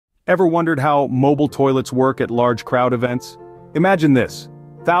Ever wondered how mobile toilets work at large crowd events? Imagine this.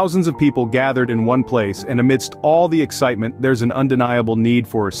 Thousands of people gathered in one place, and amidst all the excitement, there's an undeniable need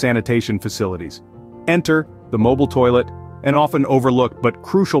for sanitation facilities. Enter the mobile toilet, an often overlooked but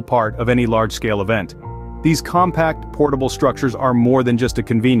crucial part of any large-scale event. These compact, portable structures are more than just a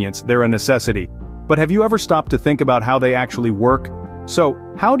convenience, they're a necessity. But have you ever stopped to think about how they actually work? So,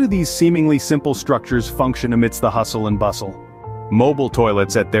 how do these seemingly simple structures function amidst the hustle and bustle? Mobile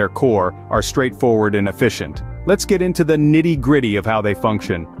toilets at their core are straightforward and efficient. Let's get into the nitty-gritty of how they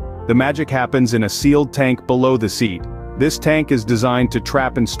function. The magic happens in a sealed tank below the seat. This tank is designed to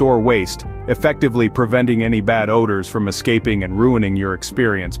trap and store waste, effectively preventing any bad odors from escaping and ruining your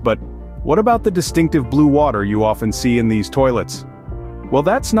experience. But what about the distinctive blue water you often see in these toilets? Well,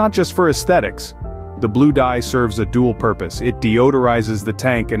 that's not just for aesthetics. The blue dye serves a dual purpose. It deodorizes the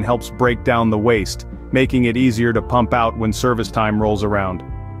tank and helps break down the waste, making it easier to pump out when service time rolls around.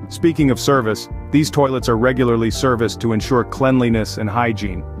 Speaking of service, these toilets are regularly serviced to ensure cleanliness and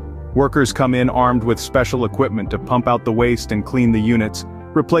hygiene. Workers come in armed with special equipment to pump out the waste and clean the units,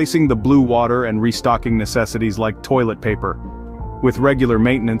 replacing the blue water and restocking necessities like toilet paper. With regular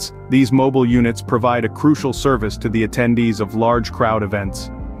maintenance, these mobile units provide a crucial service to the attendees of large crowd events.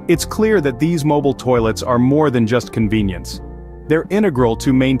 It's clear that these mobile toilets are more than just convenience. They're integral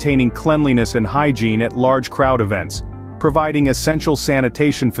to maintaining cleanliness and hygiene at large crowd events, providing essential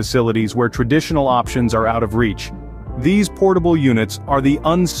sanitation facilities where traditional options are out of reach. These portable units are the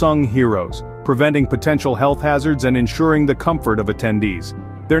unsung heroes, preventing potential health hazards and ensuring the comfort of attendees.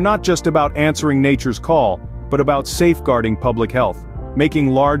 They're not just about answering nature's call, but about safeguarding public health, making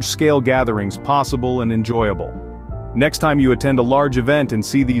large-scale gatherings possible and enjoyable. Next time you attend a large event and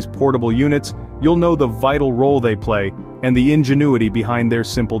see these portable units, you'll know the vital role they play and the ingenuity behind their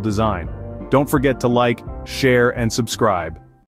simple design. Don't forget to like, share, and subscribe.